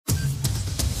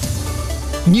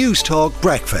Newstalk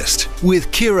Breakfast with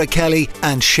Ciara Kelly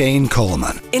and Shane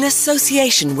Coleman. In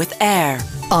association with AIR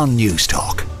On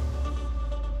Newstalk.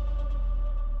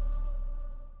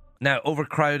 Now,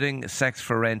 overcrowding, sex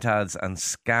for rent ads and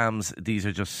scams, these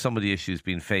are just some of the issues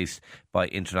being faced by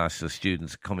international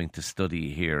students coming to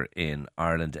study here in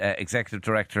Ireland. Executive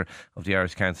Director of the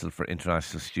Irish Council for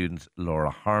International Students, Laura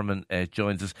Harmon,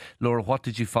 joins us. Laura, what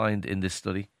did you find in this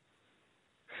study?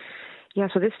 Yeah,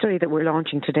 so this study that we're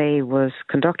launching today was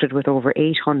conducted with over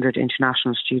 800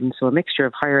 international students, so a mixture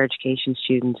of higher education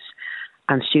students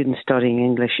and students studying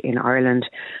English in Ireland.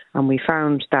 And we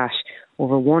found that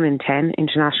over 1 in 10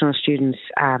 international students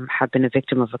had been a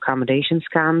victim of accommodation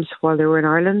scams while they were in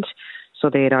Ireland. So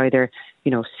they had either,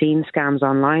 seen scams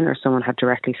online or someone had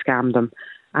directly scammed them.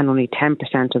 And only 10%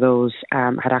 of those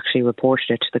had actually reported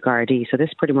it to the Gardaí. So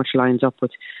this pretty much lines up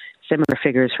with similar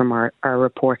figures from our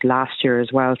report last year as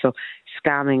well. So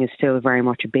scamming is still very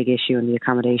much a big issue in the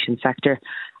accommodation sector.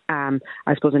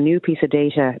 I suppose a new piece of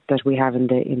data that we have in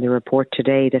the report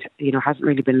today that hasn't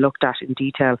really been looked at in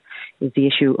detail is the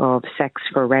issue of sex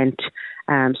for rent.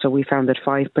 So we found that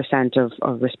 5%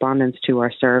 of respondents to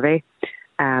our survey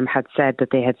had said that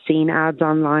they had seen ads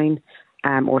online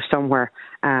or somewhere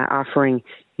offering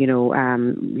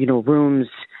rooms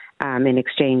in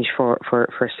exchange for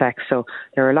sex. So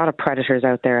there are a lot of predators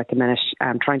out there at the minute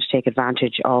trying to take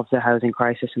advantage of the housing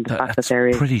crisis and the fact that there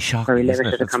is very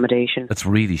limited accommodation. That's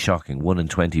really shocking. 1 in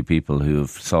 20 people who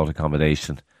have sought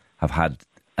accommodation have had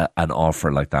an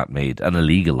offer like that made, an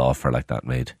illegal offer like that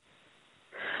made.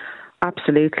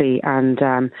 Absolutely.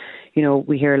 And,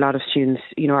 we hear a lot of students,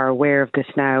 are aware of this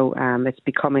now. It's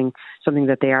becoming something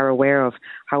that they are aware of.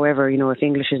 However, if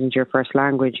English isn't your first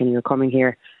language and you're coming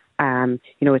here,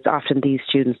 it's often these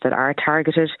students that are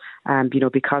targeted,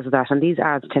 because of that. And these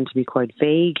ads tend to be quite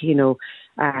vague. The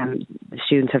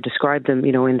students have described them,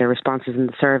 in their responses in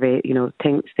the survey.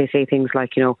 They say things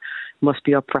like, must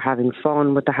be up for having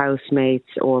fun with the housemates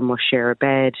or must share a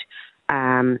bed.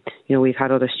 We've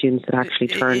had other students that actually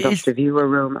turned up to view a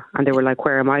room and they were like,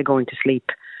 where am I going to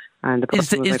sleep? And is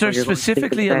there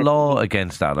specifically a law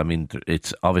against that? I mean,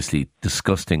 it's obviously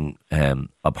disgusting,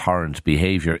 abhorrent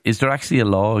behaviour. Is there actually a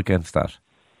law against that?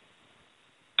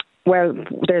 Well,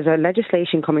 there's a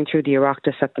legislation coming through the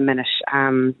Oireachtas at the minute.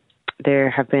 There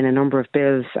have been a number of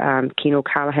bills. Cian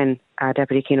O'Callaghan,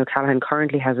 Deputy Cian O'Callaghan,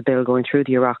 currently has a bill going through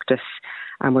the Oireachtas,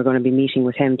 and we're going to be meeting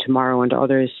with him tomorrow and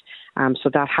others.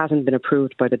 So that hasn't been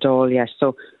approved by the Dáil yet.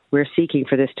 So we're seeking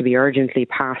for this to be urgently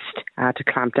passed to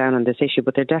clamp down on this issue.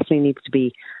 But there definitely needs to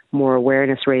be more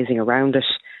awareness raising around it,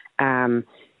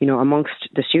 amongst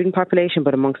the student population,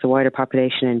 but amongst the wider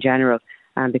population in general.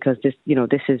 Because this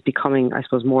is becoming, I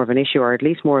suppose, more of an issue, or at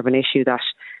least more of an issue that,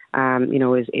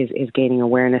 is gaining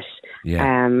awareness. Yeah.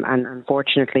 And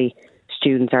unfortunately,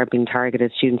 students are being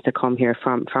targeted, students that come here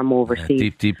from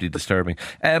overseas. Deeply disturbing.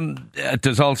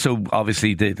 There's also,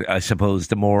 obviously,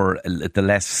 the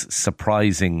less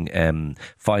surprising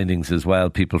findings as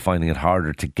well. People finding it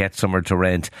harder to get somewhere to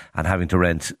rent and having to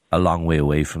rent a long way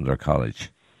away from their college.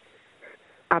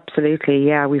 Absolutely,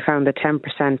 yeah. We found that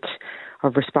 10%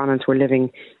 of respondents were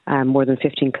living more than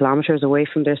 15 kilometres away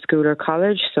from their school or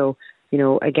college. So,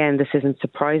 again, this isn't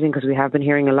surprising because we have been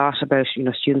hearing a lot about,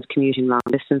 students commuting long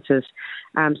distances.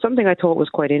 Something I thought was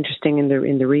quite interesting in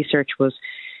the research was,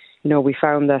 we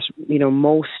found that,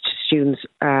 most students,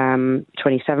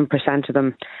 27% of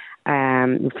them,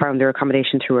 found their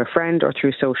accommodation through a friend or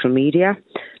through social media.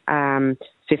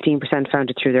 15% found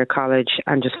it through their college,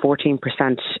 and just 14%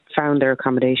 found their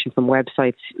accommodation from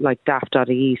websites like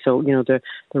daft.ie, so, the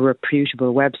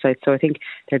reputable websites. So I think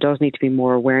there does need to be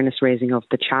more awareness raising of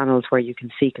the channels where you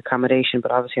can seek accommodation,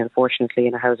 but obviously, unfortunately,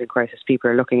 in a housing crisis, people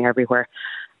are looking everywhere.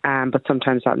 But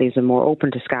sometimes that leaves them more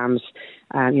open to scams.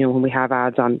 When we have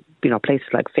ads on, places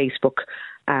like Facebook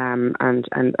and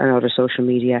other social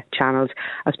media channels.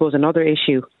 I suppose another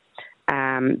issue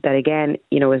that again,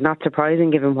 is not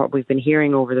surprising given what we've been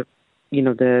hearing over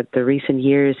the recent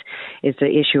years is the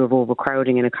issue of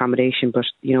overcrowding in accommodation. But,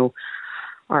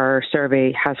 our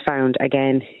survey has found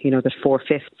again, that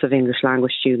 4/5 of English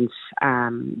language students,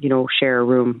 share a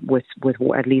room with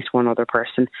at least one other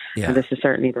person. Yeah. And this is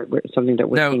certainly something that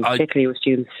we're seeing, particularly with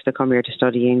students that come here to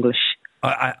study English.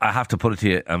 I have to put it to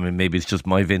you, I mean, maybe it's just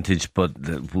my vintage, but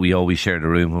we always shared a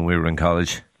room when we were in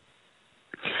college.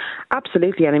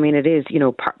 Absolutely, and I mean it is,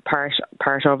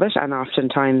 part of it, and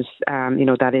oftentimes,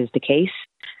 that is the case.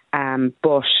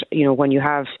 But when you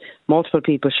have multiple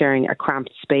people sharing a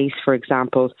cramped space, for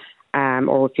example,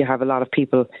 or if you have a lot of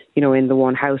people, in the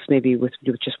one house, maybe with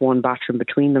just one bathroom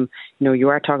between them, you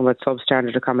are talking about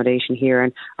substandard accommodation here.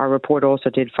 And our report also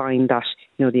did find that,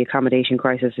 the accommodation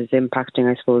crisis is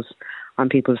impacting, I suppose, on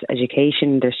people's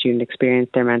education, their student experience,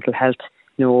 their mental health.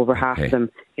 Over half of them,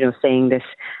 saying this.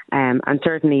 And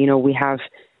certainly, we have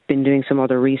been doing some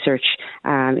other research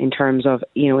in terms of,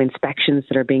 inspections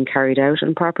that are being carried out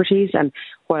on properties. And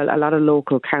while a lot of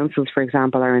local councils, for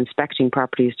example, are inspecting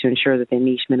properties to ensure that they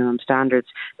meet minimum standards,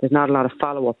 there's not a lot of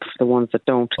follow-up for the ones that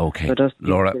don't. Okay. So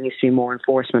there needs to be more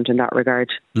enforcement in that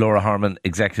regard. Laura Harmon,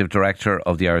 Executive Director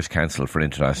of the Irish Council for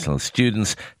International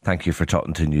Students. Thank you for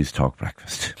talking to Newstalk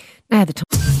Breakfast.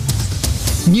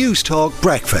 Newstalk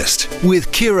Breakfast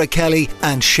with Ciara Kelly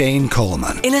and Shane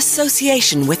Coleman. In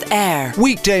association with AIR.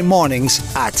 Weekday mornings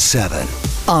at 7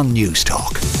 on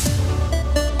Newstalk.